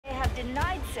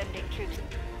troops.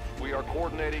 We are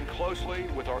coordinating closely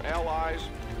with our allies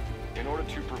in order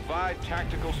to provide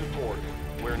tactical support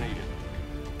where needed.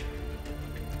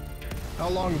 How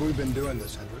long have we been doing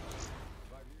this, Hendrik?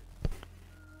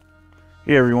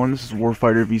 Hey everyone, this is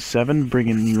Warfighter V7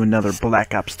 bringing you another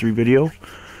Black Ops 3 video.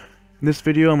 In this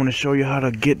video I'm going to show you how to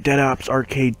get Dead Ops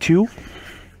Arcade 2. You're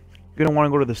going to want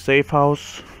to go to the safe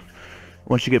house.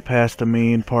 Once you get past the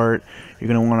main part, you're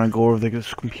going to want to go over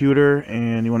this computer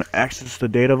and you want to access the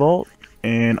data vault.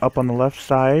 And up on the left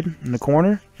side in the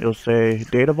corner, it'll say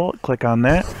Data Vault. Click on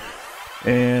that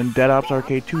and Dead Ops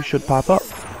Arcade 2 should pop up.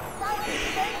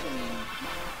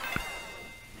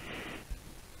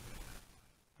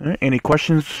 Alright, any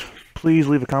questions, please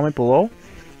leave a comment below.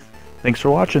 Thanks for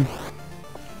watching.